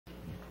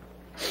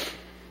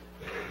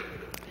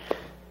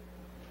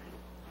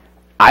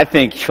I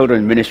think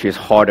children's ministry is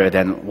harder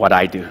than what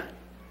I do.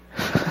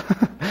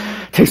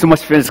 Takes so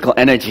much physical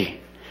energy.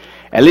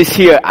 At least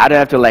here, I don't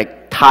have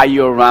to tie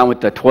you around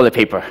with the toilet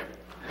paper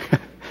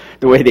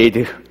the way they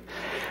do.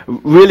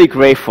 Really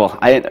grateful.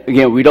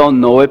 Again, we don't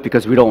know it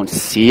because we don't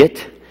see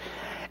it.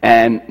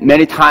 And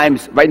many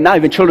times, right now,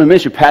 even children's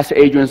ministry, Pastor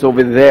Adrian's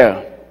over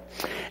there.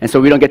 And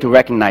so we don't get to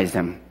recognize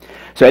them.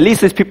 So at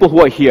least there's people who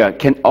are here.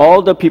 Can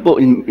all the people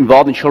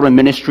involved in children's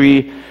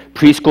ministry,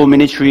 preschool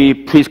ministry,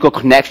 preschool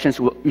connections,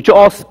 would you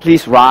all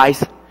please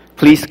rise?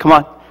 Please, come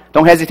on.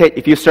 Don't hesitate.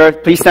 If you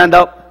serve, please stand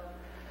up.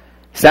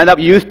 Stand up.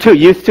 Youth too.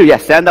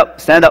 Yes, stand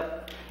up. Stand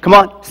up. Come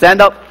on, stand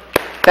up.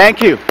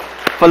 Thank you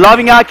for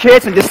loving our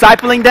kids and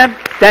discipling them.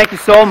 Thank you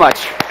so much.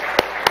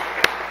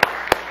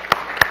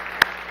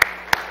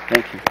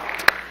 Thank you.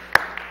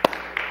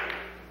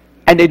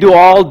 And they do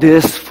all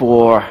this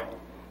for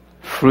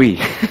free.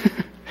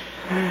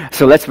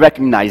 So let's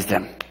recognize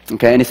them.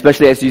 Okay, and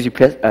especially as you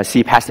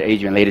see Pastor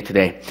Adrian later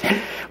today.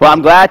 Well,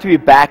 I'm glad to be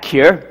back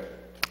here.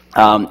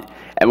 And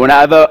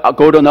whenever I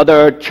go to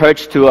another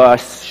church to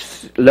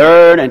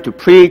learn and to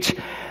preach,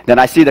 then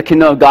I see the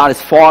kingdom of God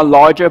is far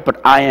larger, but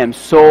I am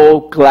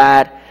so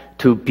glad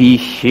to be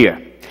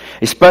here.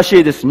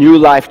 Especially this New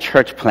Life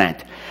church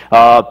plant.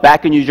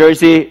 Back in New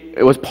Jersey,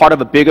 it was part of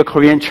a bigger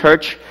Korean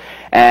church,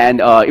 and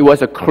it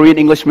was a Korean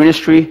English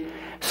ministry.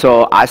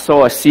 So I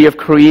saw a sea of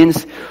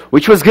Koreans,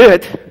 which was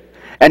good.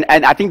 And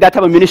I think that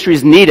type of ministry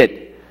is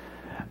needed.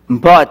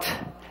 But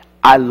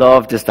I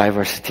love this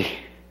diversity.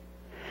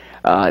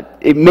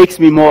 It makes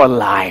me more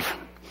alive.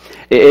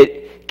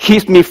 It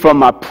keeps me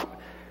from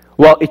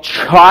it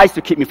tries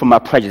to keep me from my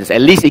prejudice.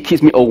 At least it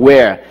keeps me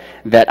aware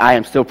that I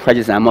am still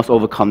prejudiced and I must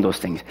overcome those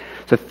things.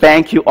 So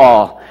thank you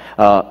all.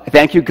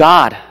 Thank you,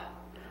 God,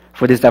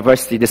 for this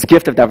diversity, this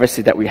gift of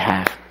diversity that we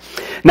have.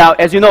 Now,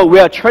 as you know,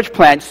 we're a church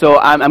plant, so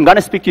I'm going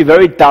to speak to you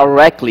very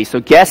directly. So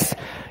guess,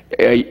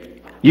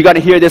 you got to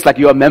hear this like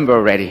you're a member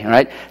already, all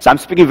right? So I'm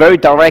speaking very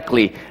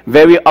directly,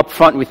 very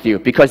upfront with you.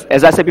 Because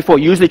as I said before,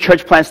 usually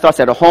church plant starts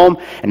at a home,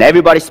 and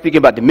everybody's speaking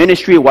about the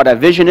ministry, what our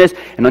vision is,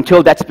 and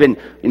until that's been,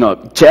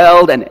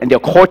 gelled and the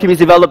core team is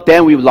developed,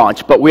 then we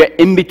launch. But we're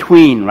in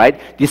between,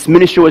 right? This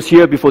ministry was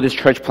here before this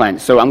church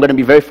plant. So I'm going to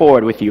be very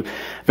forward with you,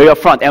 very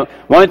upfront. And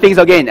one of the things,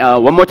 again,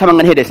 one more time I'm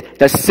going to hit this,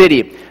 the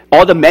city.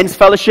 All the men's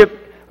fellowship,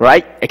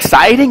 right?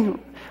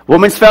 Exciting.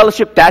 Women's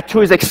fellowship, that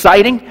too is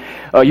exciting.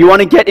 You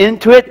want to get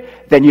into it?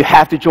 Then you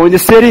have to join the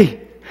city.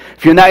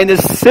 If you're not in the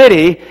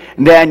city,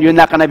 then you're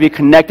not going to be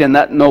connected and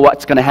not know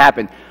what's going to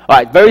happen. All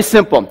right, very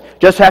simple.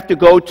 Just have to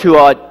go to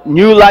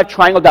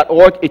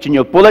newlifetriangle.org. It's in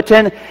your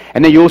bulletin,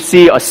 and then you'll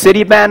see a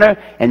city banner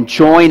and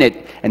join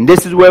it. And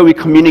this is where we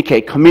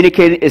communicate.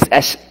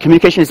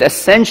 Communication is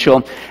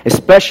essential,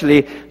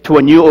 especially to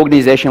a new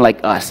organization like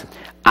us.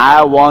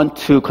 I want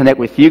to connect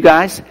with you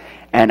guys,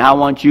 and I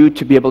want you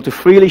to be able to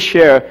freely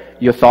share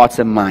your thoughts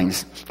and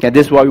minds. Okay,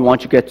 this is why we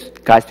want you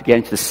guys to get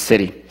into the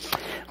city.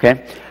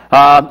 Okay,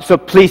 so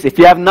please, if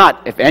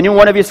any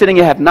one of you sitting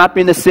here have not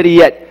been in the city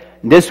yet,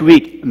 this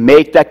week,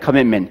 make that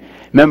commitment.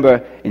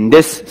 Remember, in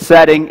this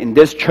setting, in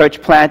this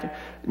church plant,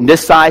 in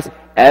this size,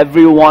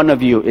 every one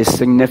of you is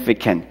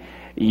significant.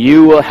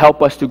 You will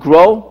help us to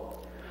grow,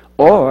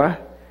 or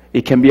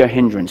it can be a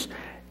hindrance.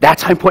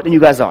 That's how important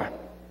you guys are.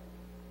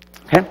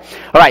 Okay,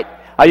 all right.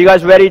 Are you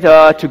guys ready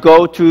to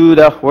go to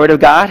the Word of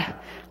God?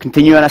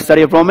 Continue on our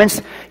study of Romans.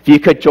 If you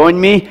could join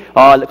me,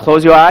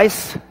 close your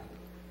eyes.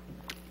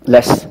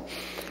 Let's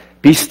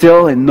be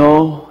still and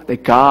know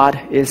that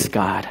God is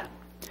God.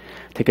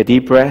 Take a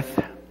deep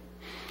breath.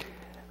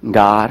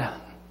 God,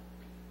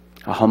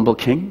 a humble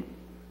King.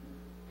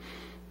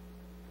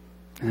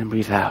 And then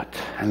breathe out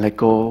and let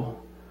go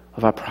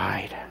of our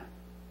pride.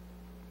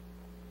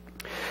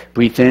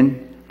 Breathe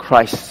in,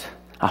 Christ,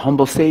 a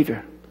humble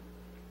Savior.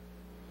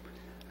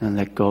 And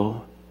let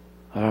go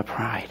of our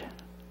pride.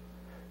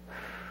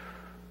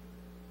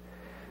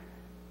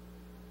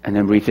 And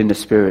then breathe in the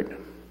Spirit,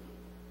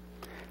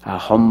 a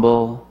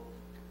humble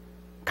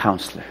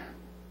Counselor.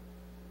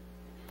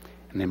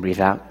 And then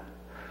breathe out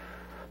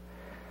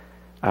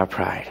our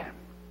pride.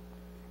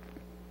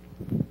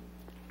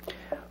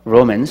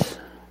 Romans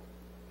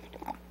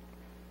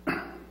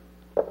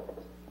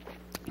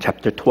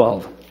chapter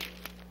 12,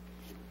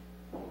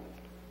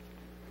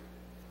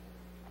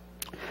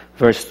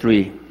 verse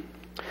 3.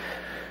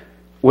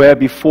 Where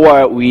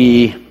before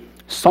we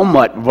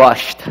somewhat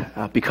rushed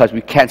because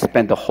we can't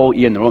spend the whole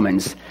year in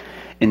Romans,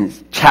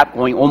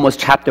 going almost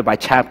chapter by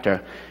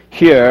chapter.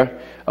 Here,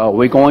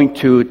 we're going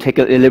to take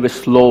it a little bit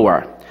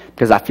slower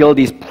because I feel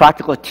these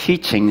practical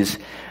teachings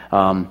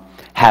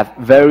have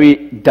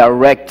very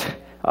direct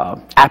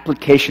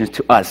applications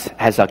to us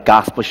as a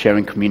gospel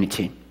sharing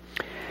community.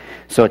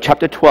 So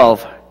chapter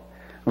 12,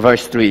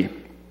 verse 3.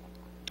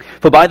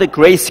 For by the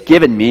grace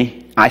given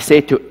me, I say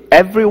to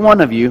every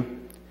one of you,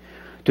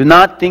 do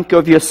not think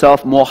of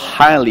yourself more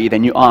highly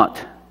than you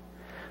ought,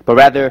 but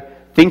rather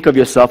think of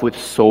yourself with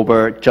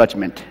sober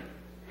judgment,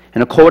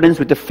 in accordance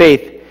with the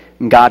faith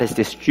God has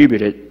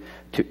distributed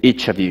to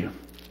each of you.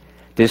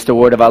 This is the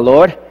word of our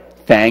Lord.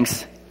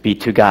 Thanks be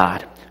to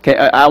God. Okay,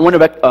 I want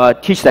to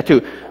teach that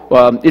too.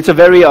 It's a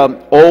very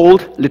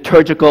old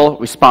liturgical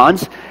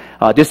response.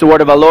 This is the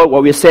word of our Lord.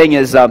 What we're saying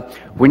is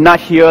we're not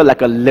here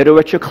like a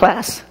literature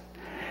class.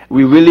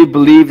 We really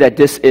believe that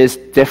this is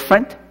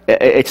different.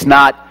 It's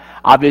not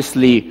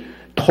obviously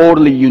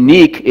totally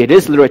unique. It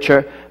is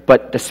literature,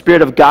 but the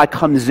Spirit of God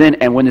comes in,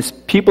 and when the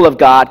people of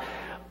God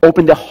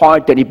open their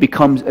heart, then it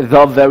becomes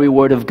the very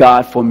word of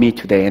God for me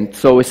today. And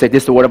so we say,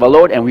 this is the word of our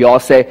Lord, and we all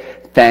say,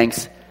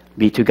 thanks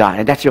be to God.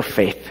 And that's your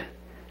faith,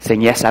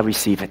 saying, yes, I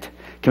receive it.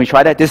 Can we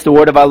try that? This is the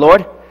word of our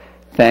Lord.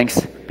 Thanks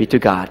be to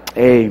God.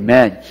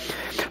 Amen.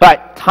 All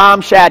right,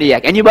 Tom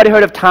Shadyac. Anybody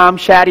heard of Tom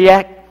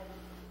Shadyac?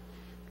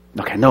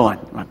 Okay, no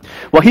one.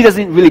 Well, he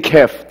doesn't really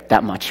care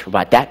that much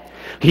about that.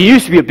 He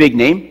used to be a big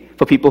name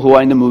for people who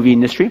are in the movie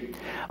industry.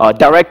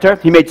 Director,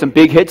 he made some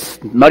big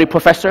hits. Nutty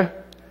Professor,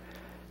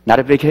 not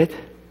a big hit.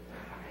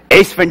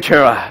 Ace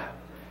Ventura,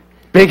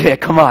 big hit.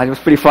 Come on, it was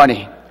pretty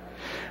funny.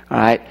 All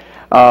right.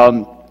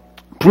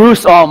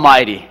 Bruce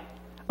Almighty.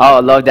 Oh, I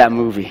love that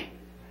movie.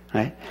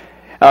 Right?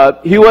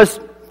 He was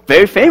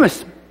very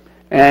famous,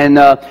 and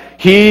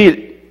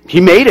he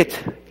made it.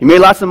 He made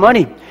lots of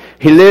money.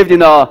 He lived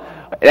in an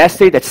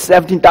estate that's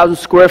 17,000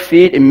 square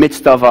feet in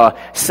midst of a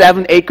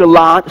 7-acre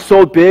lot,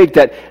 so big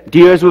that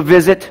deers would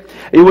visit.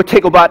 It would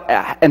take about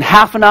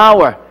half an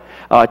hour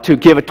to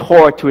give a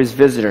tour to his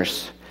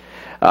visitors.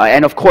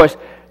 And of course,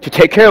 to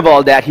take care of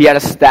all that, he had a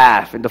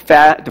staff, and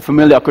the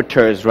familiar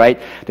occurs, right?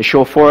 The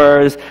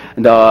chauffeurs,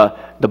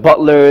 the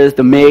butlers,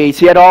 the maids.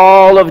 He had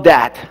all of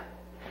that.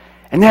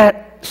 And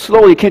then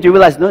slowly came to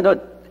realize, no,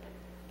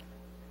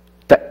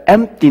 the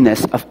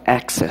emptiness of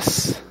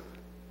excess.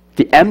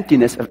 The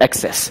emptiness of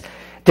excess.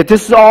 That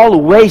this is all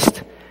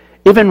waste,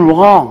 even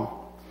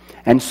wrong.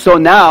 And so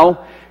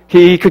now,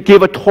 he could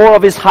give a tour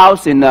of his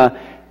house in a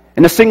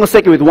single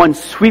second with one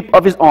sweep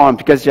of his arm,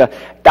 because it's a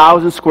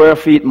 1,000 square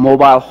feet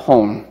mobile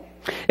home.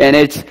 And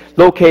it's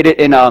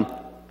located in a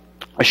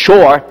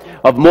shore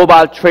of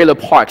mobile trailer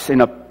parks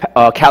in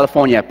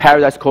California,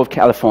 Paradise Cove,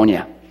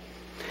 California.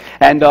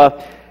 And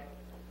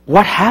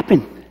what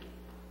happened?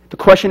 The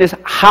question is,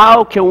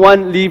 how can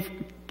one leave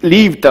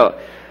the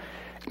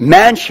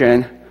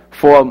mansion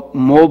for a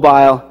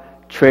mobile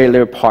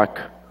trailer park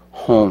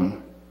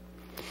home?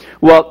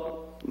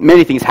 Well,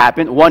 many things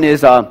happened. One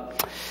is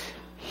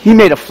he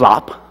made a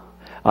flop.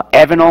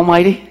 Evan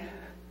Almighty.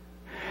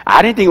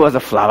 I didn't think it was a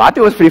flop. I think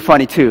it was pretty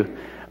funny too.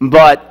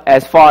 But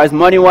as far as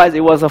money-wise,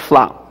 it was a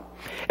flop.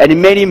 And it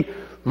made him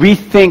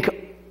rethink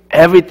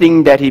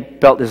everything that he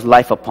built his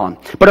life upon.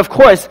 But of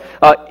course,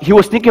 he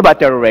was thinking about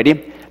that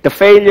already. The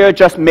failure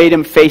just made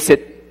him face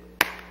it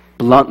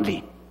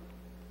bluntly,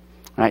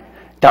 right?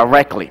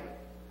 Directly.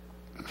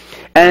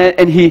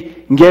 And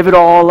he gave it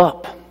all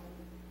up.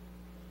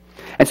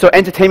 And so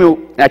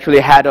Entertainment actually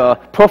had a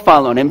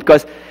profile on him,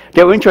 because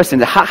they were interested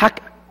in how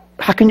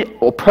can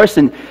a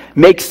person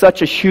make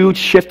such a huge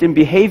shift in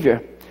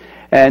behavior?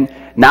 And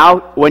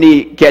now when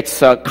he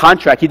gets a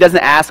contract, he doesn't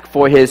ask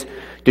for the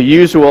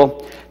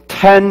usual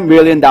 $10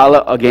 million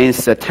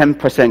against a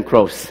 10%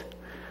 gross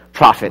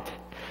profit.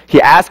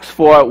 He asks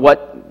for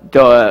what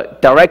the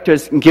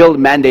Directors Guild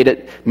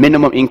mandated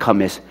minimum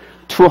income is,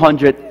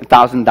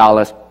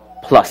 $200,000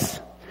 plus.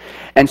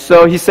 And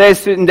so he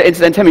says in the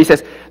Entertainment, he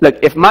says, look,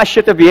 if my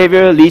shift of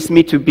behavior leads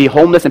me to be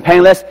homeless and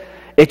penniless,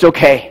 it's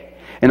okay.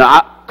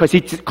 Because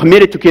he's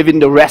committed to giving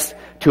the rest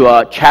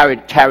to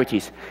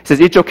charities. He says,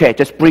 it's okay,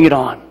 just bring it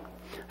on.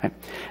 Right?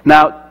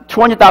 Now,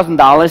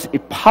 $200,000,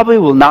 it probably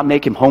will not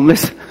make him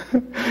homeless,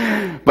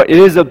 but it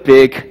is a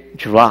big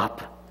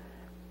drop.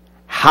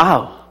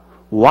 How?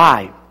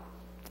 Why?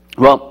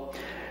 Well,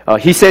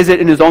 he says it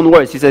in his own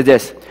words. He says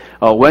this,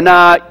 when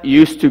I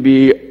used to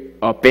be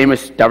a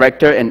famous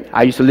director and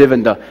I used to live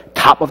in the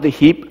top of the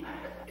heap,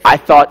 I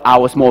thought I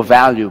was more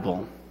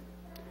valuable.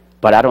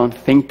 But I don't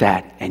think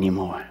that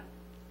anymore.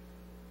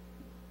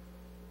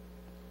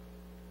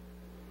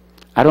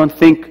 I don't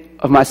think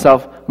of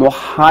myself more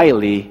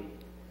highly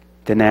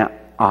than I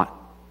ought.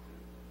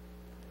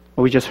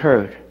 What we just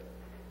heard.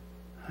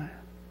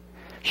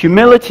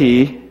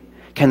 Humility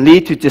can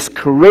lead to this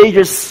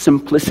courageous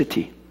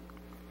simplicity.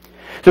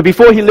 So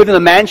before he lived in a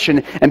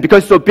mansion, and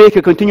because he's so big,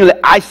 he continually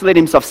isolate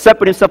himself,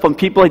 separate himself from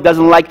people he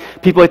doesn't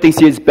like, people he thinks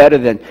he is better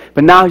than.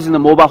 But now he's in a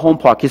mobile home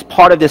park. He's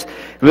part of this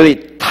really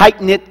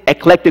tight-knit,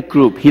 eclectic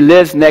group. He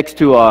lives next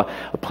to a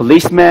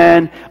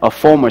policeman, a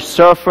former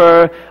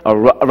surfer, a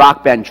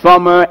rock band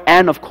drummer,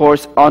 and of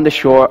course, on the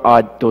shore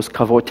are those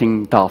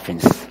cavorting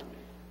dolphins.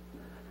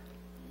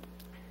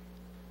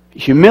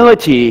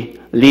 Humility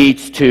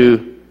leads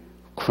to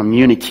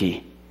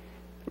community,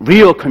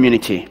 real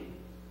community.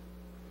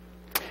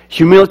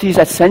 Humility is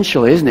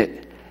essential, isn't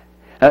it?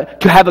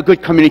 To have a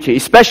good community,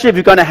 especially if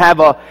you're going to have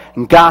a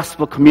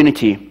gospel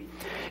community.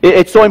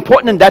 It's so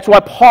important, and that's why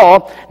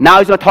Paul now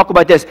is going to talk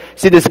about this.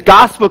 See, this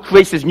gospel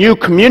creates this new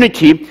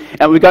community,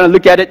 and we're going to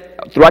look at it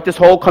throughout this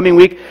whole coming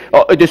week.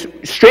 This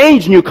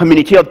strange new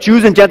community of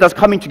Jews and Gentiles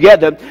coming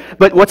together.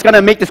 But what's going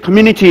to make this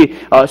community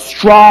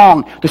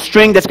strong, the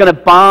string that's going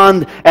to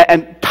bond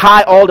and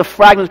tie all the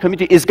fragments of the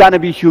community, is going to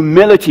be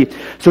humility.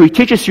 So he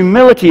teaches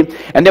humility,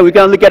 and then we're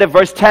going to look at it,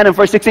 verse 10 and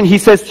verse 16. He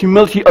says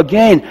humility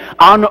again.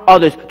 Honor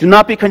others. Do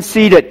not be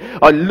conceited.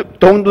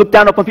 Don't look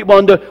down upon people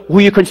under who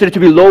you consider to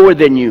be lower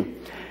than you.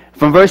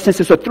 From verse 10,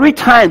 so 3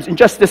 times in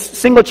just this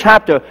single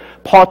chapter,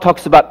 Paul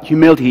talks about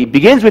humility. He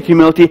begins with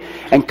humility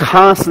and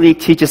constantly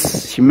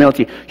teaches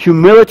humility.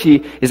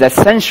 Humility is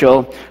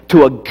essential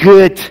to a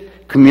good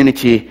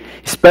community,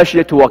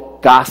 especially to a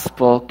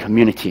gospel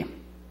community.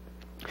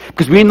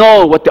 Because we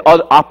know what the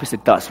other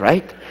opposite does,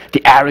 right?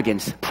 The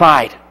arrogance,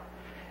 pride.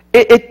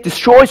 It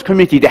destroys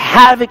community, the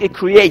havoc it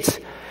creates.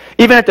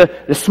 Even at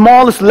the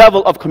smallest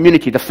level of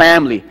community, the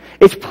family.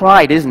 It's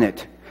pride, isn't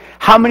it?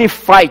 How many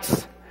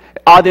fights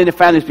are there in the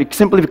family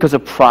simply because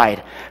of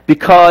pride?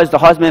 Because the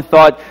husband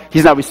thought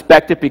he's not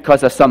respected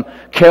because of some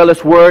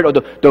careless word, or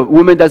the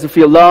woman doesn't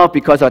feel loved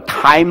because of a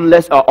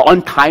timeless or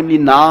untimely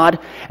nod,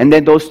 and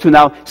then those two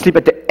now sleep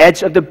at the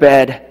edge of the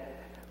bed,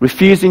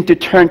 refusing to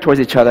turn towards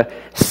each other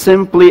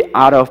simply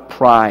out of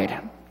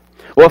pride.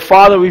 Or a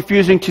father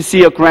refusing to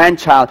see a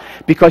grandchild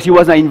because he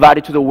wasn't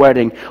invited to the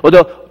wedding. Or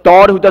the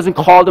daughter who doesn't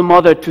call the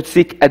mother to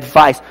seek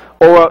advice.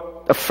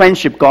 Or a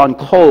friendship gone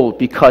cold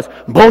because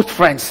both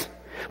friends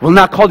will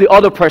not call the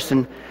other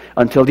person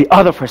until the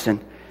other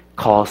person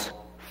calls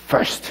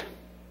first.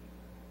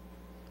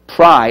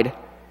 Pride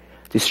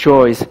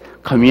destroys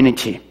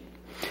community.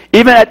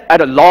 Even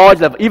at a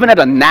large level, even at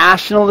a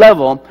national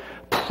level,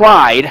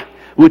 pride,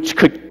 which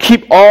could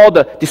keep all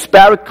the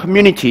disparate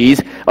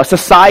communities or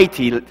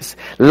societies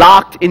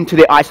locked into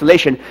their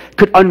isolation,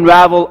 could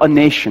unravel a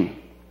nation.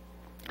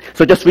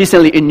 So just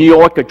recently in New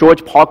York,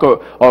 George Parker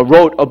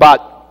wrote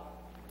about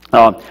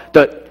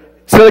the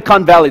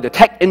Silicon Valley, the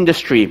tech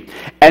industry,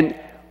 and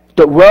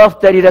the wealth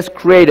that it has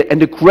created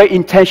and the great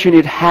intention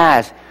it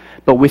has.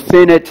 But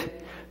within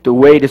it, the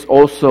way it is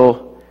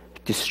also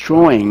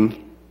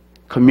destroying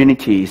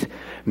communities,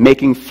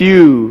 making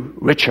few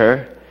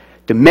richer,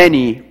 the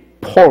many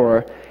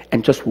poorer,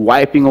 and just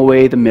wiping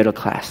away the middle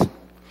class.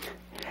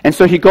 And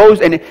so he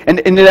goes, and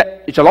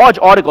it's a large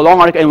article,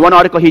 long article. In one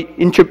article, he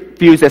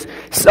interviews this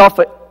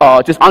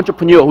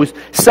entrepreneur who's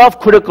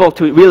self-critical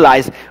to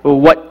realize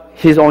what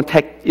his own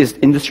tech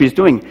industry is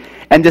doing.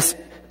 And this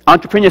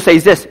entrepreneur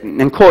says this,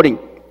 and quoting,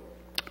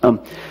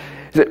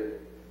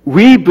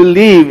 we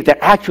believe that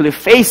actually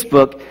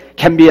Facebook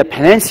can be a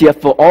panacea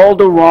for all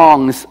the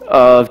wrongs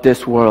of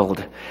this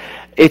world.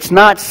 It's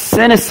not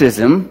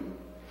cynicism,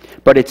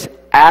 but it's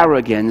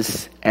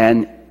arrogance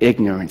and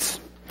ignorance.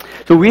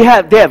 So they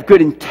have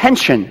good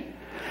intention,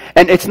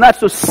 and it's not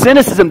so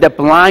cynicism that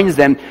blinds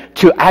them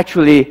to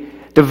actually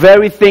the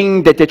very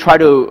thing that they try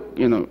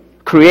to,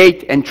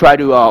 create and try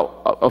to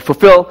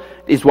fulfill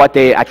is what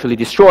they actually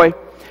destroy.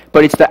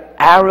 But it's the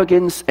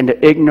arrogance and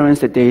the ignorance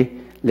that they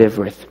live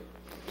with.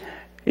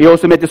 He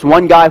also met this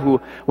one guy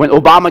who, when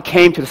Obama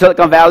came to the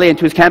Silicon Valley and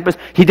to his campus,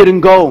 he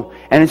didn't go.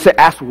 And he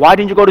asked, why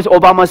didn't you go to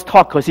Obama's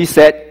talk? Because he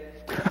said,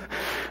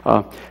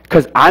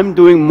 because I'm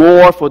doing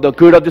more for the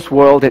good of this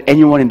world than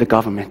anyone in the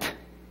government.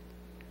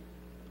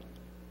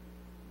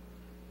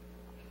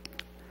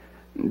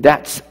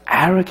 That's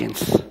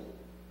arrogance.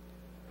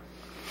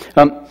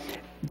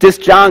 This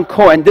John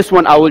Cohen, this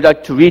one I would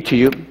like to read to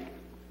you.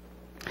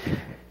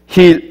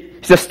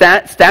 He's a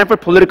Stanford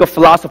political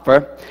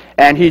philosopher,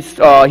 and he's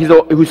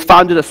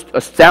founded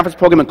a Stanford's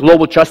program in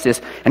global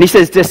justice. And he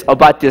says this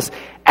about this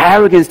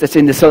arrogance that's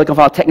in the Silicon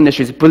Valley tech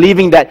industry,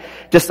 believing that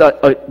just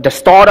the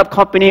startup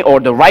company or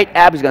the right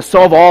app is going to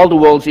solve all the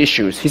world's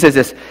issues. He says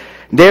this: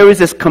 there is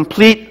this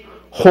complete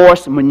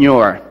horse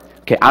manure.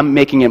 Okay, I'm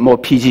making it more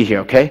PG here,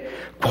 okay?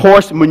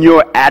 Horse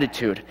manure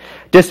attitude.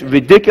 This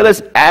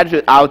ridiculous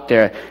attitude out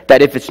there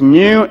that if it's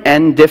new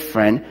and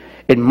different,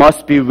 it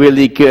must be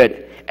really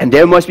good. And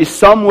there must be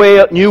some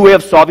new way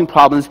of solving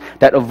problems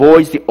that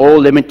avoids the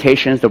old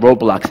limitations, the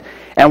roadblocks.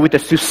 And with the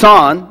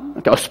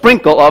Susan, a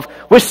sprinkle of,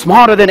 we're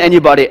smarter than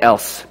anybody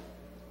else.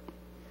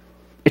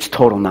 It's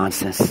total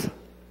nonsense.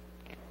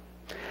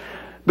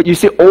 But you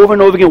see, over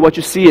and over again, what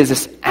you see is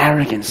this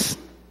arrogance.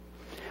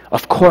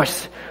 Of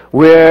course,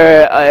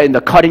 we're in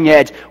the cutting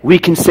edge. We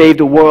can save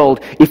the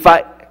world.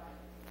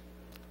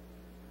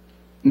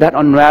 That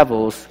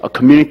unravels a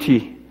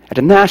community at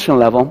the national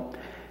level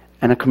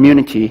and a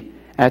community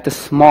at the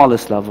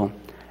smallest level,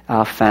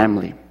 our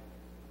family.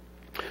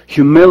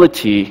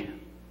 Humility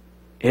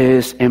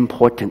is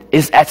important,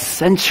 is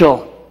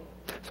essential.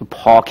 So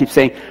Paul keeps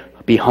saying,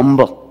 be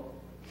humble.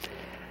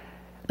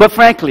 But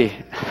frankly,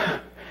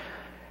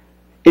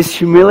 is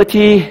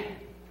humility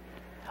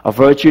a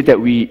virtue that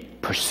we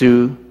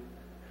pursue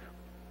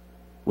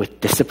with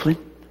discipline?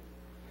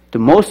 Do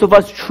most of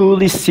us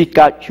truly seek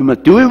out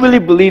humility? Do we really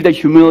believe that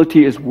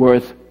humility is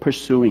worth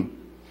pursuing?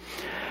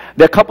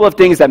 There are a couple of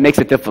things that makes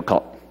it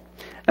difficult.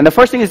 And the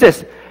first thing is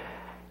this: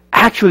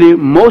 actually,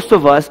 most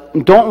of us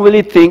don't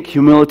really think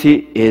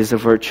humility is a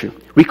virtue.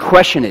 We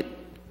question it.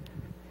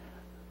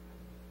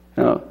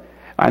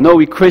 I know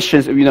we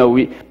Christians,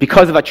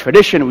 because of our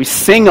tradition, we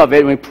sing of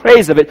it, we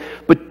praise of it,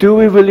 but do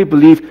we really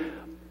believe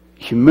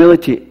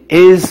humility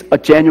is a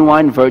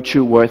genuine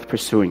virtue worth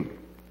pursuing?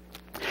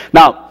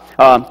 Now,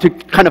 to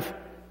kind of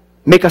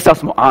make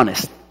ourselves more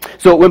honest.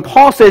 So when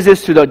Paul says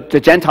this to the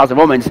Gentiles and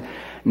Romans,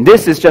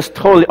 this is just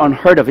totally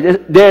unheard of.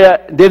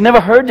 They've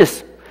never heard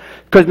this.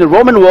 Because in the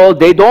Roman world,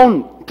 they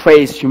don't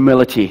praise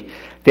humility.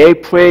 They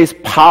praise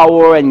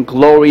power and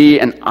glory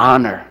and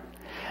honor.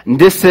 And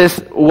this is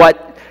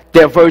what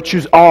their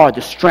virtues are,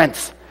 the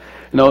strengths.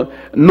 No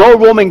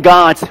Roman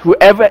gods who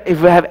ever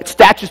have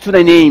statues to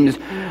their names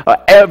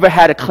ever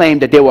had a claim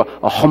that they were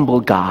a humble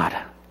god.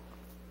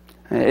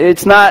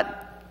 It's not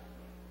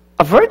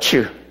a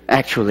virtue,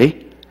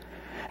 actually.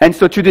 And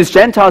so to these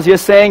Gentiles, you're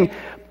saying,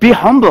 be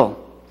humble.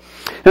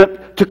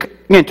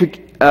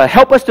 To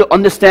help us to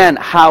understand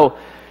how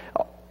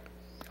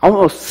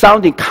almost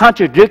sounding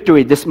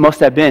contradictory this must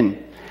have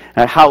been,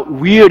 how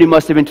weird it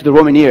must have been to the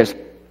Roman ears.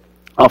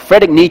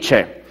 Friedrich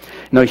Nietzsche,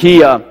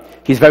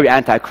 he's very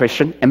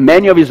anti-Christian, and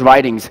many of his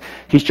writings,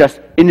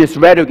 in his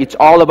rhetoric, it's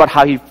all about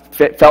how he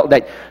felt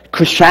that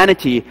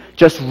Christianity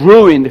just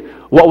ruined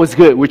what was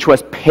good, which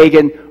was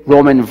pagan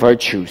Roman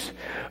virtues.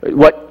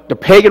 What the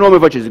pagan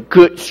Roman virtues,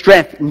 good,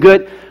 strength, and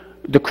good,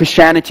 the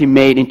Christianity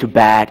made into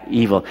bad,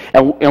 evil.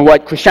 And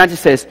what Christianity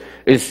says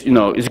is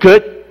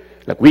good,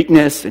 like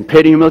weakness and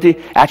pity, humility,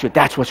 actually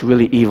that's what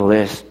really evil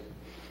is.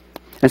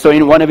 And so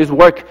in one of his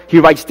work, he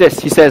writes this.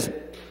 He says,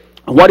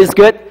 what is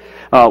good?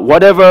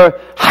 Whatever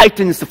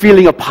heightens the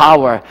feeling of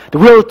power, the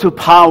will to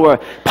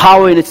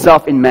power in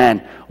itself in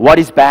man. What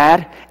is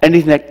bad?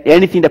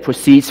 Anything that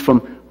proceeds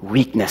from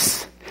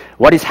weakness.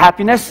 What is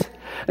happiness?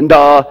 And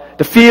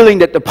the feeling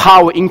that the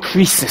power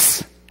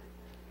increases.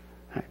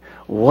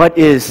 What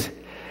is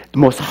the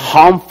most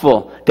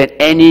harmful than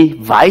any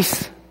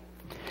vice?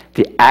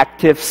 The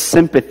active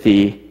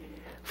sympathy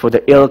for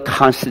the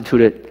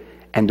ill-constituted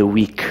and the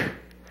weak.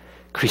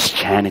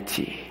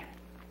 Christianity.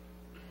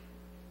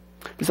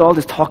 There's all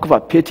this talk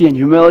about pity and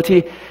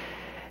humility.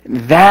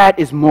 That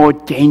is more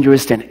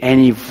dangerous than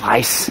any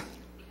vice.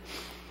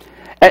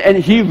 And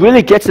he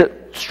really gets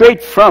it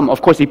straight from,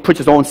 of course he puts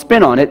his own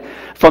spin on it,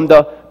 from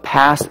the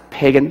past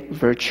pagan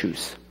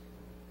virtues.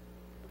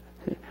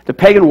 The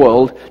pagan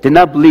world did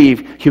not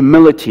believe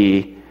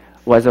humility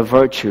was a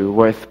virtue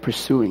worth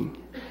pursuing.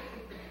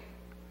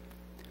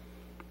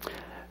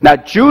 Now,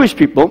 Jewish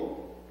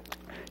people,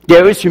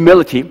 there is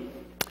humility,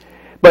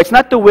 but it's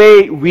not the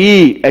way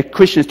we as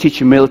Christians teach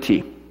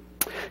humility.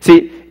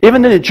 See,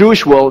 even in the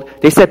Jewish world,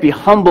 they said be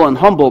humble and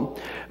humble,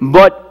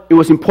 but it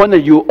was important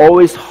that you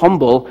always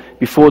humble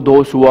before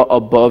those who are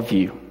above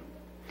you.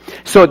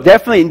 So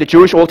definitely in the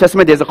Jewish Old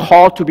Testament, there's a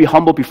call to be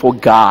humble before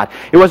God.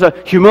 It was a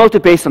humility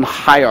based on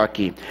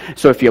hierarchy.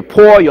 So if you're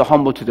poor, you're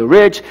humble to the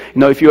rich.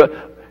 If you're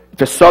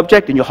the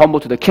subject, then you're humble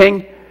to the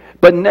king.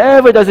 But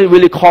never does it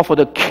really call for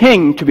the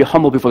king to be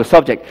humble before the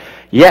subject.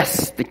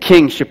 Yes, the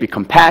king should be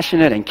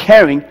compassionate and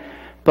caring,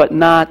 but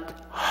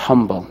not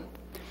humble.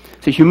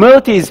 So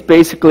humility is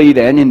basically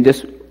then, in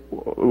this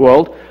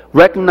world,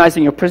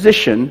 recognizing your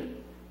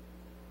position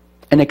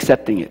and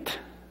accepting it.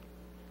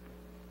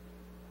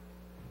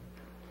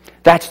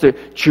 That's the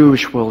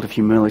Jewish world of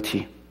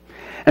humility.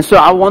 And so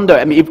I wonder,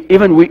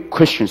 even we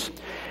Christians,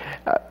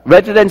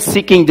 rather than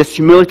seeking this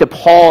humility that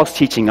Paul is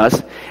teaching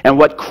us and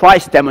what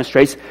Christ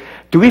demonstrates,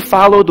 do we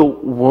follow the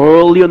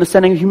worldly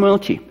understanding of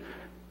humility?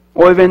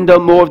 Or even the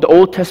more of the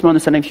Old Testament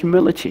understanding of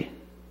humility?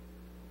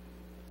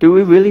 Do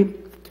we really?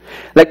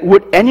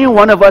 Would any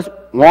one of us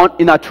want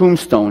in our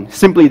tombstone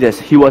simply this: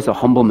 he was a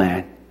humble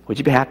man? Would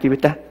you be happy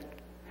with that?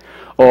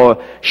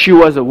 Or she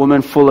was a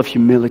woman full of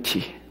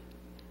humility?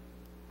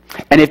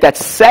 And if that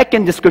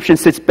second description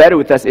sits better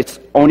with us, it's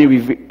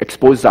only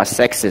exposes our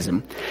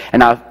sexism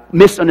and our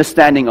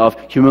misunderstanding of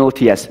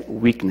humility as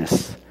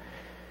weakness.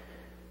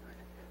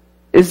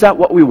 Is that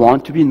what we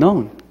want to be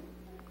known?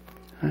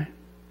 Right?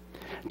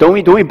 Don't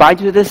we buy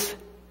into this?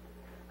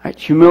 Right?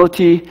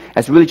 Humility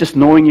as really just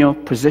knowing your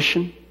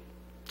position.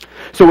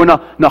 So when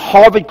a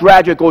Harvard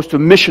graduate goes to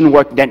mission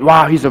work, then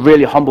wow, he's a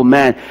really humble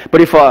man.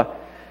 But if a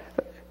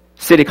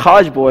city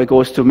college boy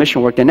goes to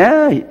mission work, then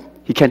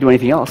he can't do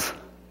anything else.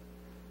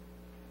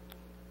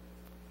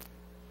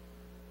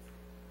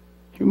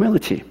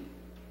 Humility.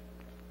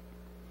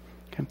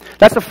 Okay.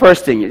 That's the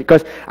first thing,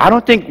 because I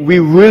don't think we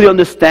really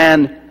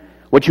understand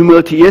what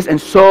humility is, and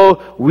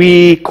so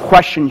we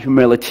question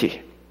humility,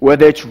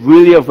 whether it's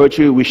really a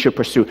virtue we should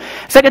pursue.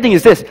 Second thing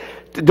is this: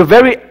 the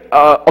very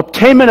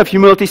obtainment of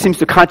humility seems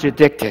to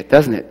contradict it,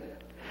 doesn't it?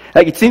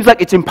 It seems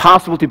like it's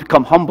impossible to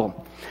become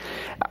humble.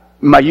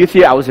 In my youth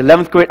year, I was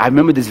 11th grade. I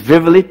remember this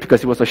vividly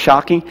because it was so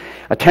shocking.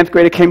 A 10th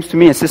grader came to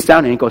me and sits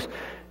down and he goes,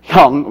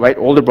 "Hyung," right,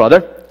 older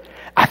brother,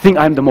 "I think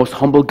I'm the most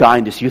humble guy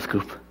in this youth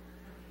group."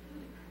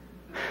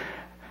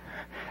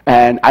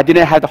 And I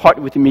didn't have the heart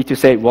with me to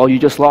say, "Well, you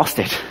just lost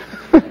it."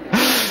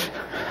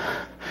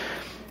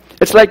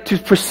 It's like to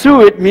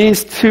pursue it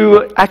means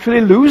to actually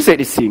lose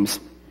it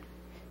seems.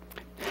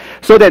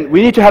 So then,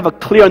 we need to have a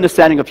clear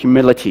understanding of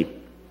humility.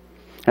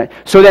 Right?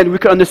 So then we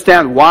can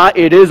understand why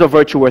it is a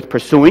virtue worth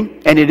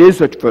pursuing, and it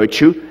is a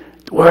virtue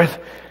worth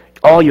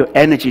all your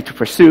energy to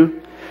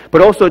pursue.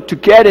 But also to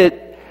get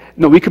it,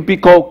 we could be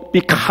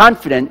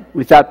confident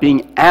without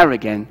being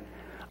arrogant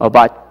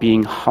about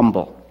being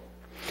humble.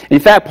 In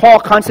fact, Paul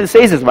constantly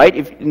says this, right?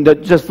 If in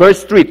just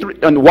verse 3,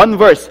 in one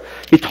verse,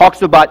 he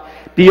talks about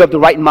be of the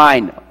right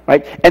mind,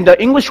 right? And the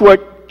English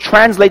word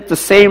translates the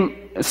same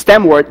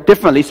stem word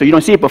differently, so you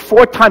don't see it, but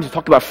 4 times he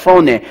talked about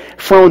phrone,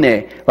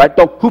 right?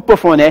 Don't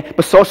huperphrone,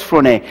 but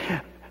sosphrone.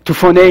 To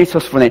phrone,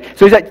 sosphrone.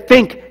 So he's like,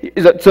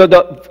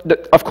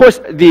 of course,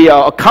 the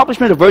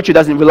accomplishment of virtue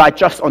doesn't rely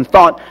just on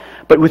thought,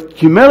 but with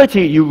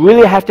humility, you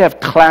really have to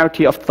have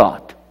clarity of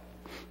thought.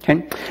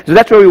 Okay? So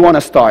that's where we want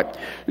to start.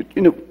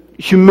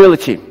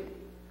 Humility.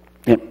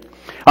 Yeah.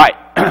 All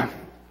right.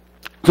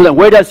 So then,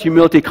 where does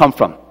humility come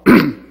from?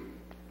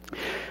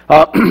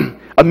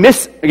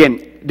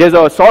 Again, there's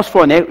a source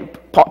for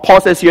it. Paul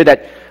says here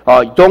that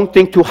don't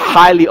think too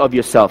highly of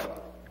yourself.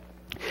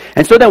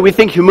 And so then we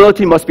think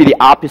humility must be the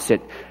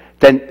opposite.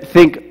 Then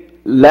think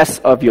less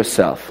of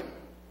yourself.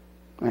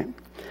 Right?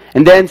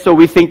 And then so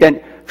we think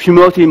that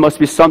humility must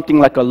be something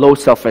like a low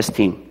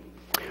self-esteem.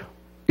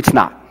 It's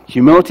not.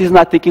 Humility is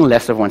not thinking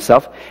less of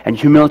oneself, and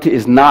humility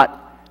is not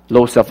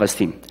low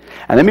self-esteem.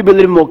 And let me be a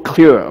little more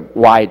clear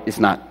why it's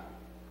not.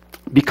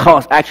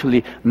 Because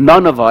actually,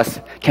 none of us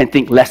can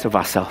think less of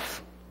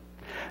ourselves.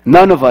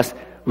 None of us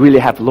really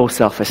have low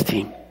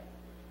self-esteem.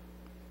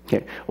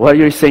 Okay, what are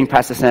you saying,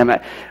 Pastor Sam?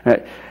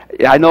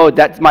 I know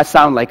that might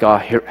sound like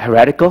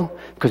heretical,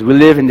 because we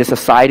live in this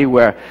society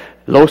where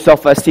low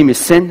self-esteem is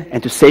sin,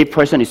 and to save a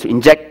person is to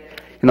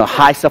inject,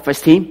 high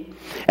self-esteem.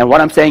 And what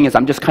I'm saying is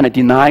I'm just kind of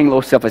denying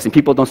low self-esteem.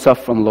 People don't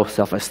suffer from low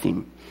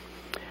self-esteem.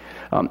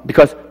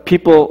 Because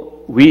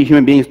we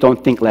human beings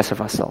don't think less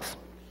of ourselves.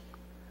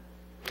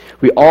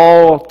 We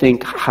all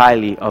think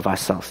highly of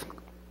ourselves.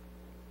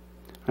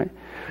 Right?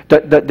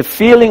 The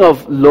feeling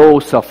of low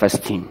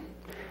self-esteem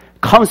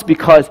comes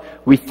because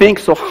we think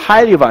so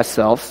highly of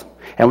ourselves,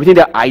 and we think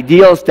that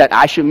ideals that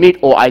I should meet,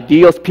 or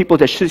ideals people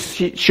that should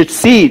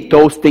see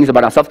those things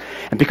about ourselves.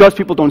 And because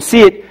people don't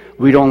see it,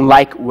 we don't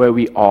like where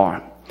we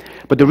are.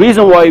 But the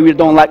reason why we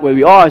don't like where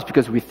we are is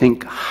because we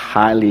think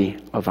highly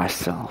of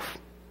ourselves.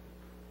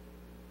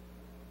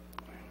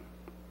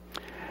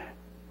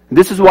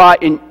 This is why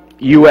in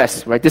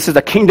U.S., right, this is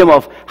the kingdom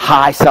of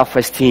high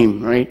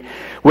self-esteem, right,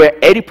 where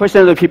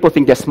 80% of the people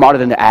think they're smarter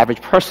than the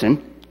average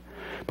person,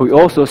 but we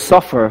also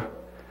suffer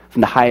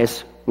from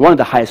one of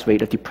the highest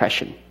rate of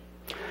depression,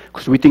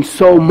 because we think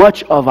so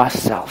much of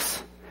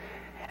ourselves,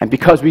 and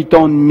because we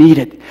don't meet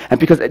it, and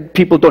because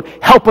people don't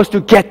help us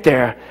to get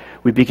there,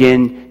 we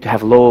begin to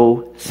have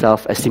low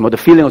self-esteem, or the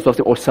feeling of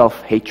self-esteem, or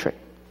self-hatred.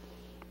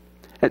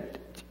 Do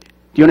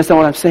you understand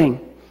what I'm saying?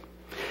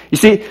 You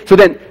see, so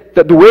then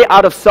the way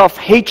out of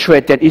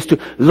self-hatred then is to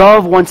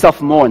love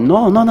oneself more.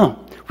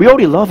 No. We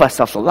already love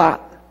ourselves a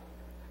lot.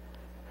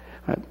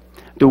 Right?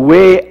 The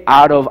way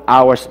out of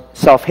our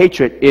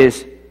self-hatred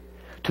is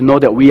to know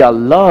that we are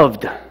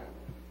loved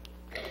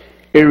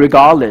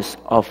irregardless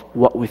of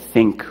what we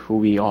think who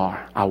we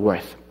are, our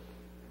worth.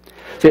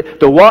 See,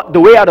 the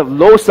way out of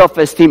low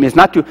self-esteem is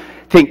not to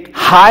think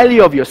highly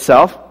of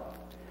yourself,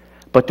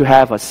 but to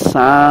have a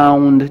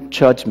sound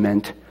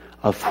judgment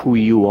of who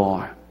you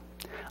are.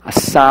 A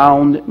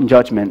sound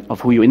judgment of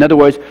who you are. In other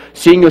words,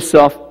 seeing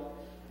yourself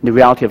in the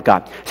reality of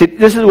God. See,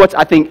 this is what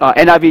I think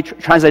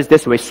NIV translates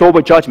this way,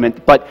 sober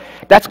judgment, but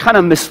that's kind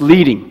of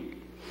misleading.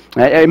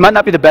 It might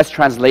not be the best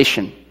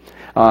translation.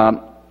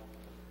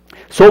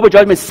 Sober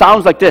judgment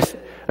sounds like this.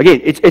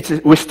 Again,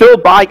 we still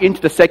buy into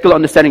the secular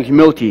understanding of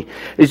humility.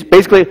 It's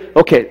basically,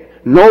 okay,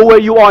 know where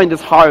you are in this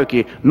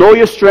hierarchy. Know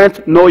your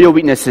strength, know your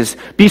weaknesses.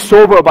 Be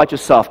sober about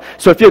yourself.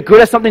 So if you're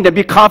good at something, then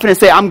be confident and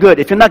say, I'm good.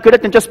 If you're not good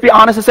at it, then just be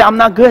honest and say, I'm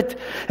not good.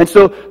 And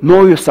so,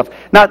 know yourself.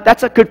 Now,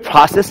 that's a good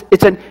process.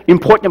 It's an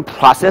important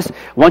process.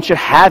 Once you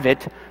have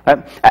it,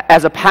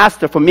 as a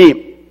pastor, for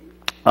me,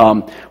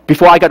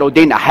 before I got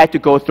ordained, I had to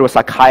go through a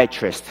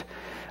psychiatrist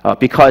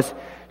because,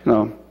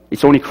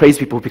 it's only crazy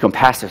people who become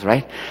pastors,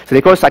 right? So they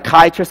go to a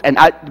psychiatrist, and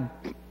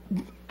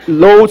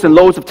loads and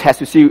loads of tests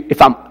to see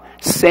if I'm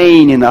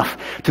sane enough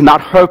to not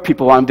hurt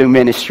people while I'm doing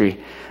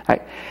ministry.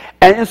 Right?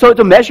 And so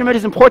the measurement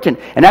is important.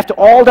 And after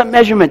all that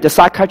measurement, the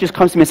psychiatrist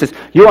comes to me and says,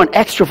 you're an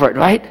extrovert,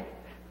 right?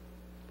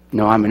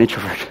 No, I'm an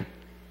introvert.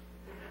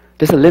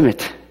 There's a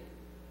limit.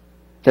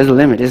 There's a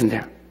limit, isn't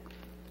there?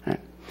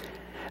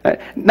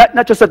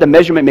 Not just that the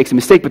measurement makes a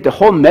mistake, but the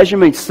whole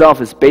measurement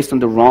itself is based on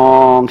the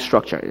wrong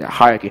structure, the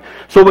hierarchy.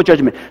 Sober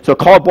judgment. So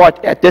Karl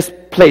Barth at this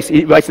place,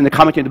 he writes in the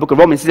commentary in the book of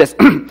Romans, he says,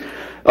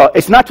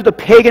 it's not to the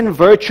pagan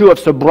virtue of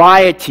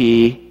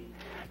sobriety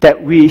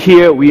that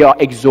we are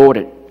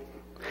exhorted.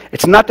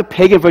 It's not the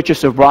pagan virtue of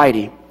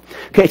sobriety.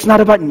 Okay, it's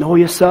not about know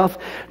yourself,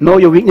 know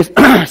your weakness,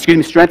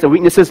 strengths and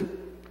weaknesses,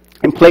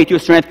 and play to your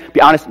strength,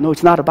 be honest. No,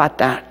 it's not about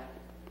that.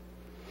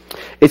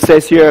 It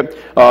says here,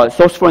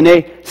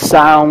 sosphorne,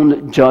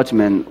 sound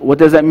judgment. What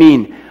does that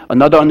mean?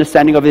 Another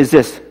understanding of it is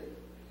this.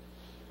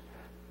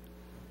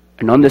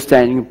 an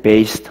understanding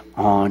based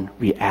on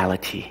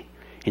reality,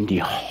 in the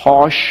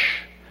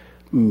harsh,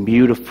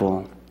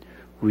 beautiful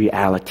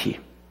reality.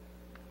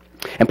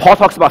 And Paul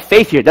talks about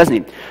faith here, doesn't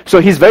he? So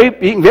he's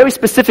being very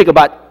specific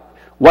about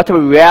what type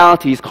of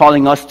reality he's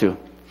calling us to.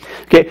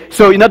 Okay,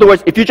 so in other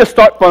words, if you just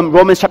start from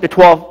Romans chapter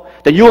 12,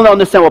 then you will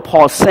understand what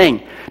Paul's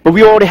saying. But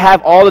we already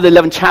have all of the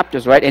 11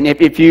 chapters, right? And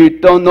if you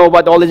don't know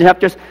about all the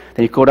chapters,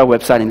 then you go to our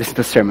website and listen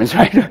to sermons,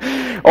 right?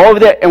 All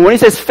of that. And when he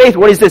says faith,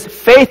 what is this?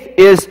 Faith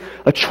is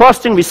a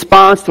trusting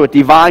response to a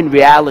divine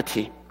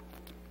reality.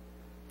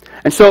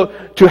 And so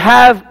to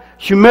have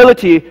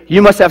humility,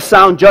 you must have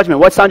sound judgment.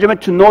 What sound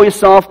judgment? To know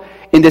yourself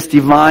in this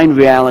divine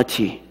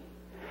reality.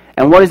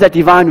 And what is that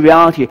divine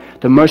reality?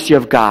 The mercy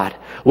of God.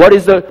 What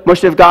is the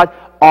mercy of God?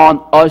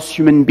 On us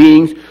human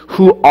beings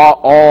who are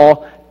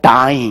all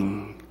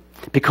dying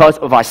because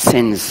of our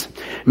sins.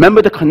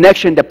 Remember the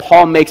connection that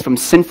Paul makes from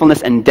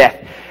sinfulness and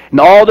death. In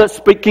all the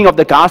speaking of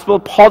the gospel,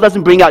 Paul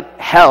doesn't bring out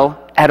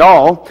hell at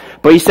all,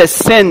 but he says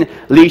sin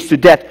leads to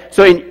death.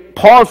 So in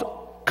Paul's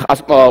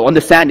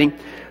understanding,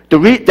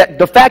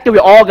 the fact that we're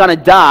all going to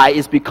die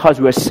is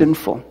because we're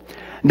sinful.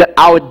 That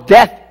our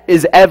death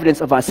is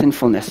evidence of our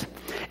sinfulness.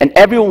 And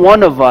every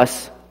one of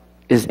us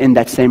is in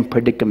that same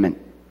predicament.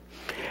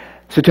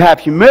 So to have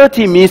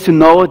humility means to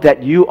know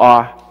that you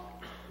are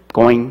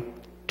going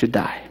to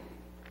die.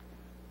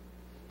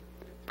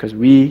 Because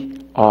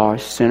we are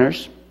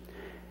sinners.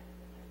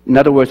 In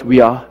other words,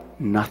 we are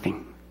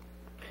nothing.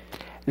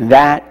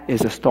 That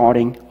is the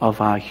starting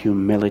of our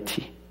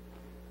humility.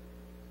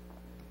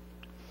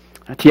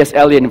 T.S.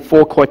 Eliot in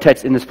 4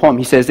 quartets in this poem,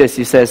 he says this.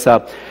 He says,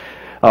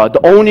 the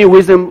only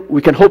wisdom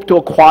we can hope to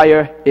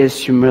acquire is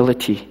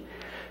humility.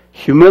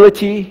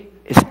 Humility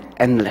is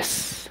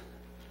endless.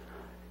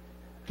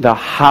 The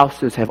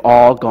houses have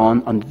all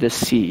gone under the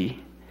sea.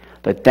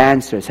 The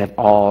dancers have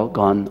all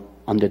gone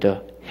under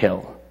the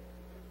hill.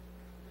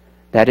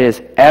 That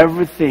is,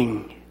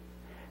 everything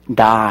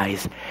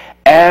dies.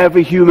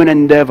 Every human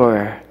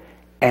endeavor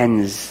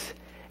ends.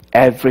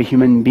 Every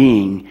human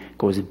being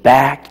goes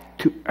back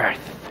to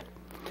earth.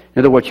 In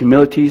other words,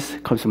 humilities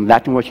comes from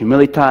Latin word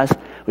humilitas,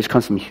 which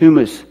comes from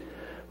humus,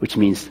 which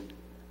means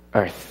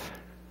earth.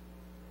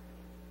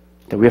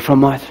 That we're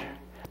from earth,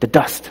 the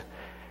dust,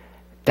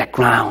 that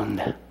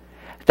ground.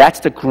 That's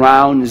the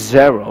ground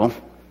zero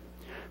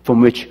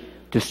from which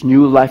this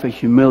new life of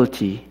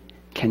humility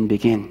can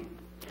begin.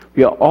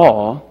 We are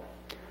all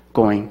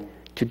going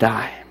to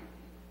die.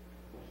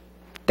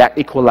 That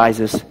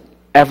equalizes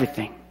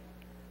everything.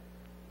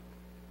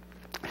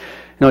 You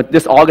know,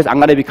 this August I'm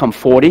going to become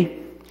 40,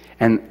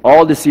 and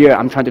all this year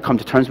I'm trying to come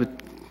to terms with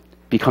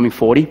becoming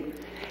 40.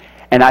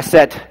 And I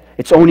said,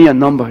 it's only a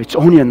number, it's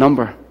only a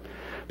number.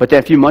 But then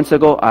a few months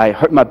ago, I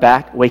hurt my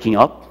back waking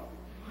up.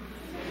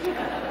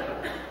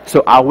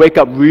 So I wake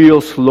up real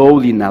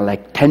slowly now,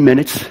 like 10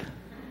 minutes.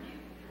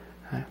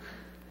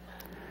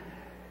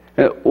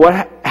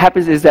 What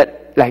happens is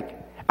that, like,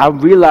 I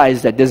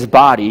realize that this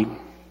body,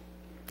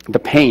 the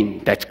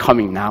pain that's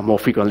coming now more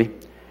frequently,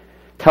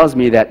 tells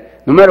me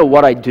that no matter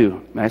what I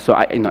do, right, so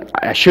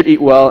I should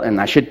eat well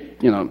and I should,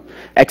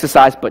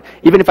 exercise, but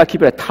even if I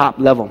keep it at top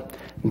level,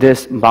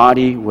 this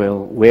body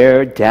will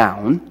wear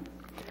down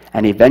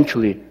and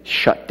eventually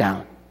shut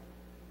down.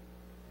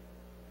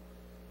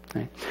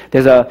 Right?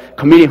 There's a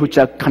comedian who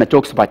just kind of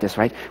jokes about this,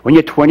 right? When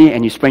you're 20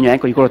 and you sprain your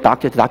ankle, you go to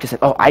the doctor says,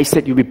 oh, I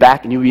said you'll be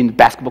back and you'll be in the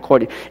basketball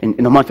court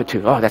in a month or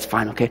two. Oh, that's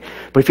fine, okay.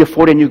 But if you're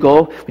 40 and you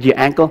go with your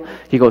ankle,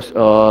 he goes,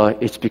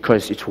 it's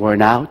because it's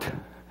worn out.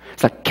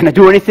 It's like, can I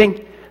do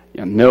anything?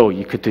 No,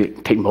 you could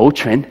take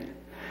Motrin.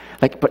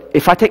 Like, but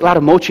if I take a lot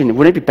of Motrin,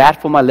 wouldn't it be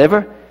bad for my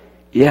liver?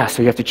 Yeah,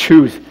 so you have to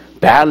choose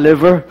bad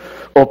liver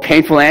or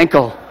painful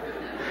ankle.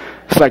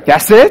 It's like,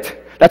 that's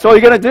it? That's all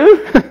you're going to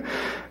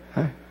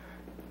do?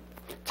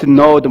 To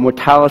know the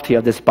mortality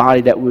of this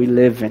body that we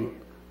live in.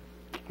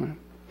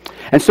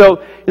 And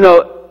so,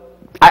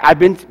 I've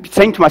been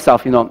saying to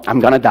myself, I'm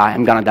going to die,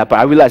 but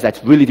I realize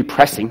that's really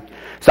depressing.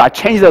 So I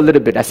changed it a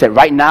little bit. I said,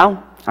 right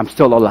now, I'm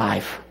still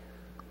alive.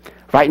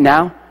 Right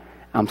now,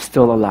 I'm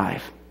still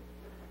alive.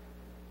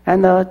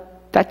 And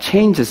that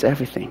changes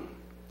everything.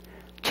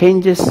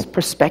 Changes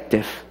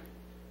perspective.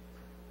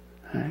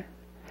 Right?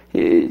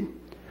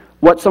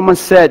 What someone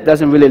said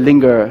doesn't really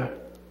linger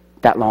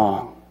that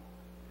long.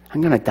 I'm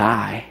going to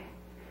die,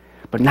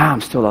 but now I'm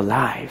still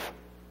alive.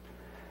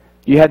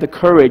 You have the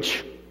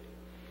courage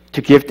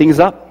to give things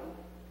up,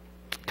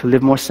 to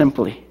live more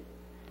simply,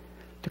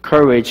 the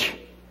courage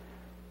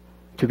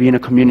to be in a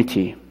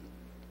community.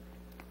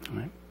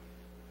 Right?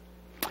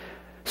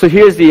 So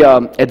here's the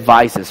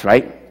advices,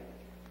 right?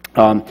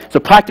 So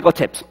practical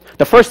tips.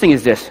 The first thing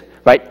is this,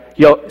 right?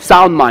 Your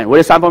sound mind. What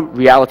is sound mind?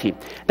 Reality.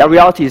 That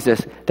reality is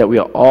this, that we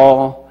are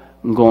all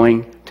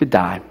going to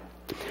die.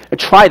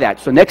 Try that.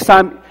 So next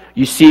time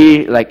you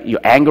see like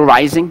your anger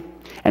rising,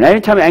 and every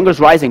time anger is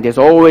rising, there's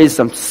always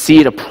some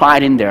seed of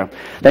pride in there.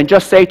 Then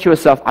just say to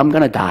yourself, I'm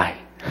going to die.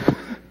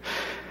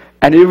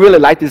 And you really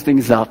light these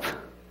things up.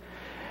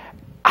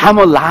 I'm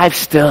alive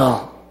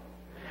still.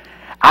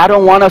 I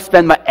don't want to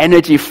spend my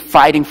energy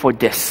fighting for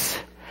this.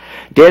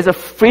 There's a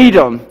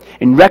freedom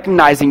in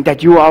recognizing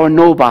that you are a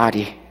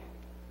nobody.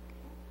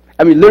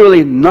 I mean,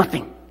 literally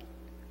nothing.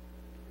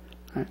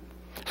 Right?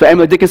 So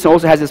Emily Dickinson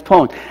also has this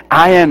poem,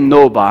 I am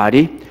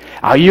nobody.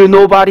 Are you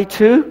nobody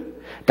too?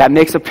 That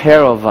makes a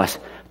pair of us.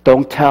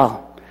 Don't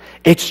tell.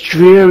 It's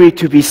dreary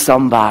to be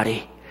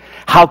somebody.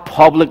 How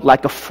public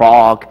like a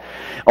frog,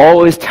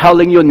 always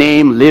telling your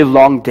name live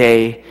long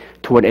day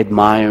to an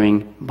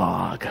admiring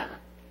bog.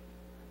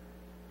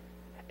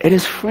 It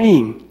is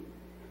freeing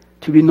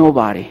to be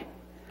nobody.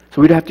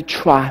 So we don't have to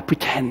try,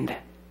 pretend,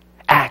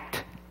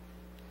 act.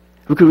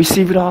 We can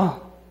receive it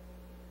all.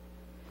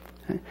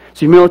 So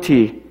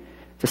humility,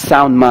 the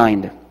sound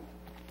mind.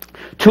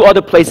 Two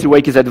other places where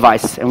he gives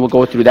advice, and we'll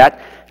go through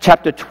that.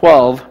 Chapter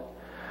 12,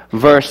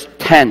 verse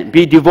 10.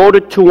 Be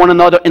devoted to one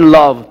another in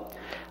love.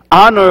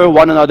 Honor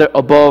one another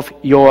above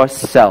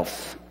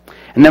yourselves.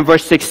 And then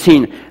verse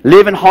 16.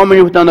 Live in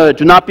harmony with one another.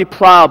 Do not be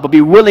proud, but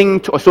be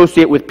willing to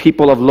associate with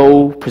people of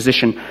low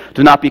position.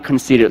 Do not be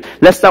conceited.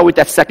 Let's start with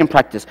that second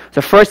practice.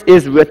 The first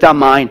is with our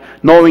mind,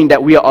 knowing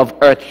that we are of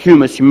earth,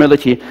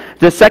 humility.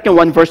 The second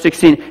one, verse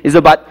 16, is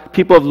about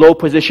people of low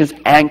positions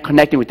and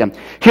connecting with them.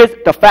 Here's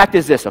the fact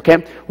is this,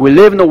 okay? We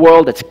live in a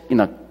world that's,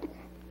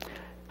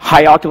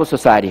 hierarchical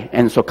society.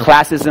 And so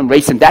classism,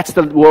 racism, that's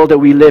the world that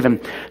we live in.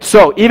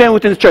 So even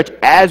within the church,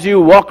 as you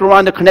walk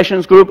around the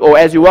connections group or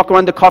as you walk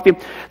around the coffee,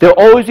 there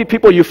will always be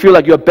people you feel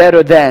like you're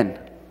better than.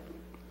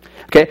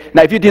 Okay?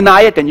 Now if you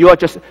deny it, then you are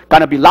just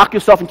going to lock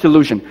yourself into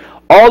illusion.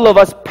 All of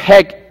us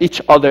peg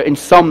each other in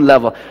some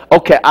level.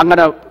 Okay, I'm going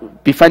to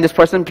befriend this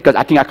person because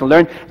I think I can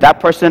learn. That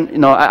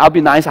person, I'll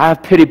be nice, I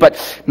have pity,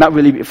 but not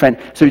really befriend.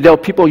 So there are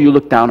people you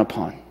look down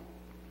upon.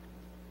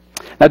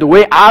 Now, the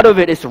way out of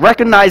it is to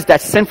recognize that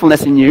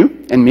sinfulness in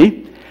you and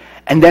me,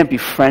 and then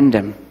befriend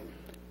them.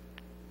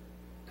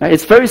 Right?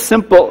 It's very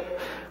simple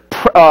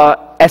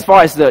as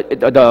far as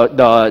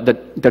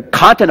the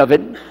content of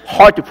it,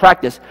 hard to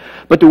practice.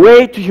 But the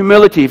way to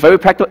humility, very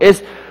practical,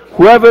 is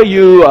whoever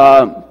you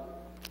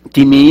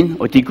demean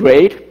or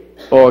degrade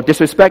or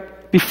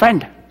disrespect,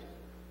 befriend.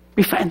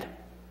 Befriend.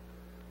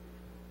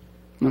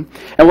 And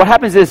what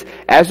happens is,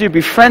 as you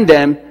befriend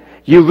them,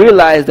 you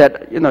realize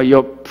that,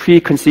 your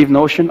preconceived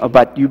notion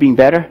about you being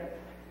better,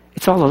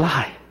 it's all a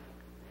lie.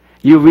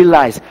 You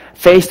realize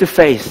face to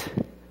face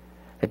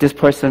that this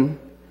person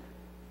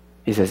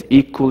is as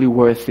equally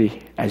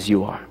worthy as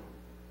you are.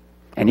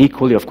 And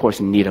equally, of course,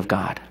 in need of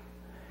God.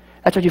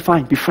 That's what you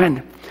find.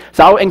 Befriend.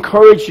 So I'll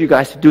encourage you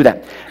guys to do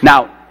that.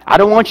 Now, I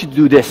don't want you to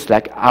do this. I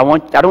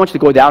don't want you to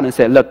go down and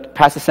say, look,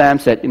 Pastor Sam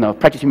said,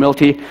 practice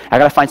humility. I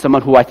got to find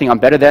someone who I think I'm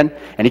better than,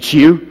 and it's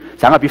you.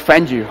 So I'm going to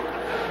befriend you.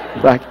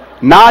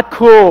 Not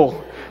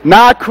cool.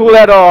 Not cool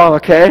at all,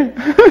 okay?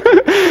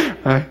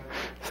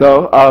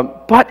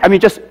 But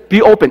just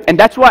be open. And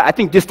that's why I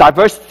think this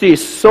diversity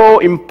is so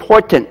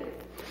important.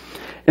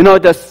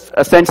 The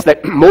sense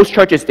that most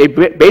churches, they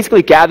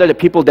basically gather the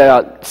people that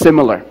are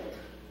similar.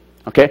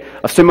 Okay?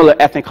 A similar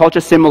ethnic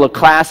culture, similar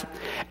class.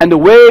 And the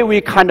way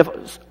we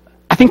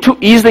I think too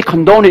easily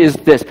condone it is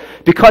this.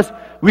 Because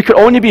we could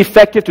only be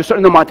effective to a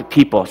certain amount of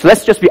people. So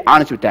let's just be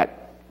honest with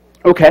that.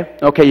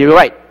 Okay, you're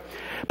right.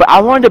 But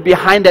I wanted to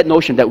behind that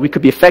notion that we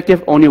could be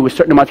effective only with a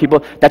certain amount of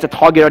people. That's a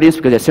target audience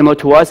because they're similar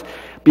to us.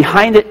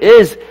 Behind it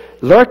is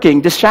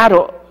lurking this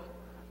shadow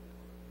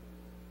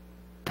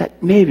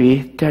that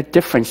maybe there are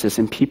differences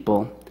in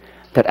people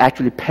that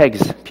actually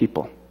pegs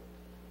people.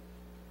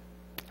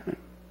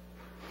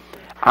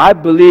 I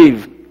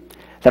believe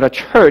that a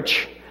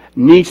church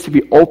needs to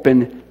be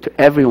open to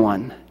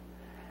everyone.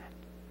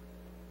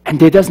 And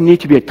there doesn't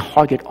need to be a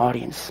target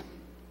audience.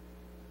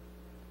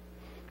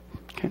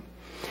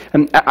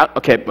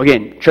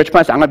 Again, church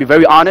plants, I'm going to be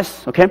very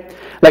honest, okay?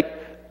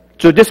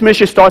 So this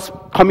ministry starts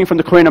coming from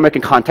the Korean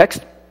American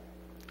context,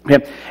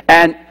 okay?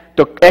 And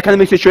the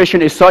economic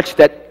situation is such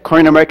that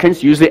Korean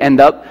Americans usually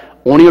end up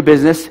owning a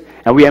business,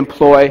 and we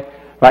employ,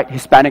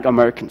 Hispanic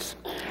Americans.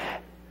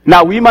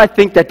 Now, we might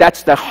think that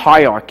that's the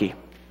hierarchy.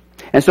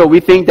 And so we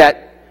think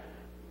that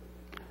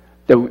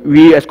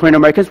we as Korean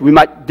Americans, we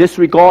might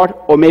disregard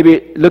or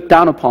maybe look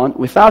down upon,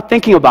 without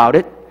thinking about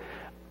it,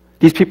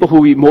 these people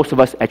who most of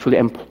us actually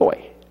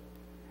employ.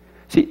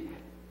 See,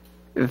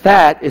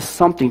 that is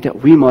something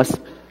that we must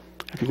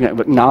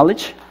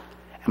acknowledge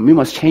and we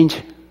must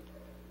change.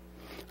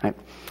 Right?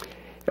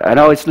 I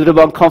know it's a little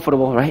bit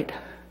uncomfortable, right?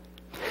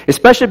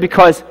 Especially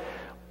because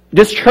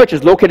this church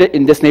is located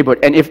in this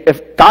neighborhood. And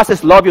if God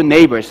says love your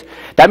neighbors,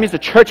 that means the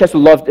church has to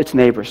love its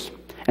neighbors.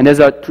 And there's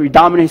a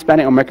predominant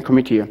Hispanic American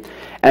community here.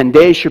 And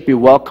they should be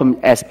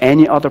welcomed as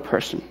any other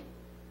person.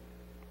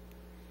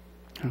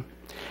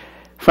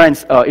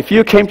 Friends, if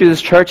you came to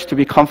this church to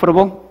be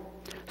comfortable,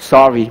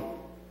 sorry.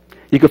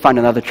 You could find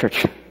another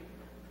church.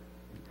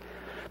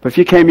 But if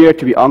you came here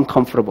to be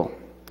uncomfortable,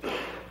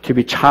 to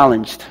be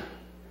challenged,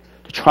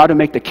 to try to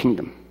make the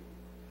kingdom,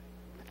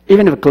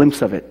 even if a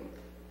glimpse of it,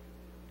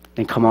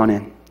 then come on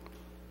in.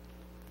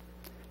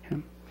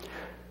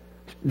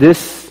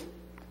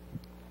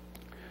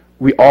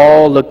 We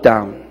all look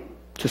down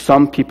to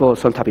some people,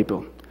 some type of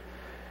people.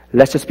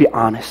 Let's just be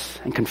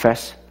honest and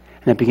confess,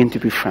 and then begin to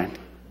befriend.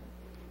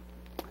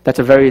 That's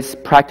a very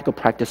practical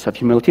practice of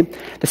humility.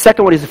 The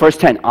second one is verse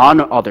 10,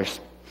 honor others.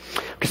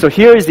 Okay, so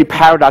here is the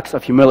paradox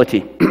of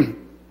humility.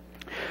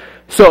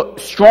 So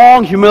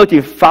strong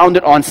humility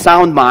founded on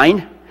sound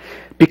mind,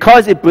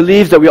 because it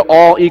believes that we are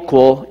all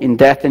equal in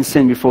death and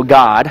sin before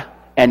God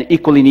and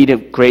equally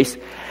needed grace,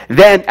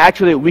 then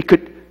actually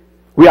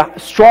we are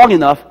strong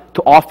enough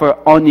to offer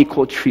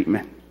unequal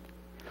treatment.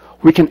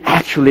 We can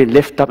actually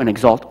lift up and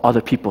exalt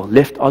other people,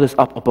 lift others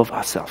up above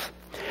ourselves.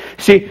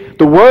 See,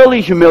 the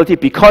worldly humility,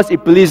 because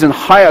it believes in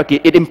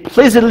hierarchy, it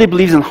implicitly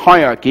believes in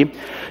hierarchy.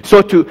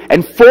 So to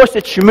enforce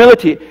its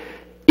humility,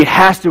 it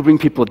has to bring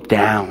people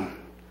down.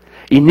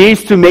 It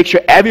needs to make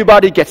sure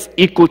everybody gets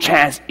equal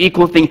chance,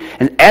 equal thing,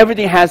 and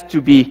everything has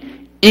to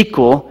be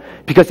equal,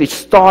 because it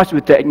starts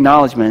with the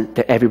acknowledgement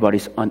that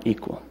everybody's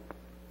unequal.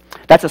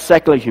 That's a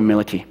secular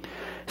humility.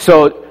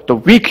 So the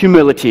weak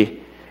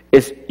humility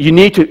is you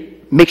need to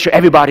make sure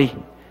everybody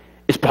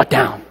is brought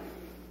down.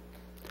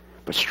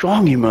 But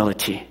strong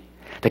humility,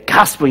 the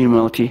gospel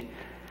humility,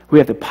 we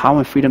have the power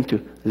and freedom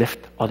to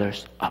lift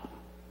others up.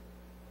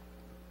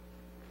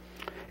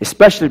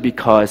 Especially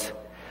because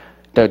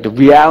the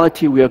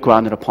reality we are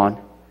grounded upon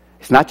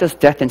is not just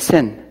death and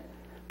sin,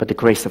 but the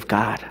grace of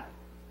God.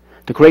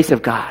 The grace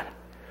of God,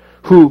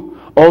 who,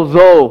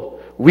 although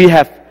we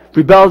have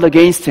rebelled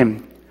against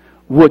Him,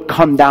 would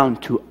come down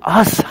to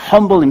us,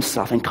 humble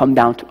Himself and come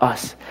down to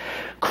us.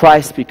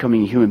 Christ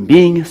becoming a human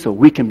being so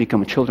we can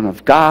become children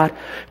of God.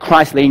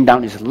 Christ laying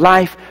down His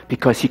life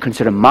because He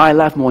considered my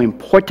life more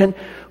important.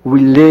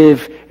 We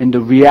live in the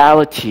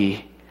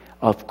reality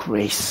of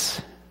grace.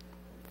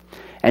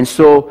 And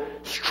so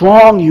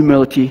strong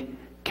humility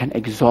can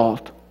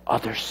exalt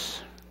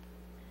others.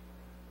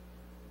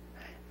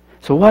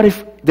 So what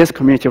if this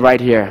community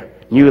right here,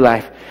 New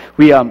Life,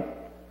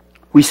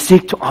 we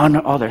seek to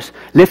honor others,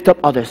 lift up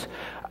others,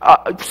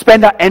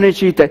 spend our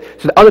energy so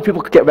that other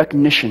people could get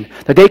recognition,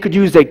 that they could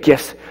use their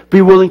gifts,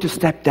 be willing to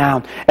step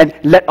down and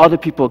let other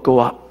people go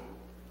up.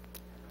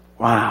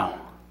 Wow.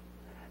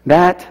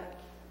 That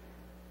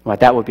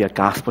would be a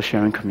gospel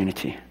sharing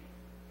community.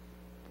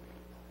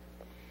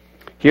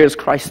 Here's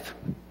Christ.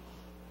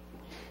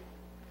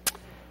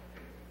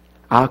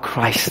 Our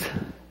Christ.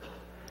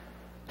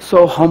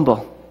 So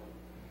humble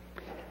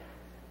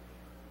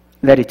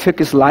that He took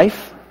His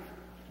life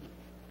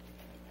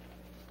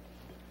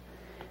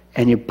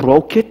and He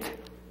broke it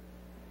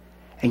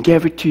and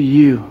gave it to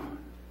you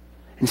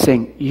and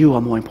saying, you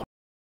are more important.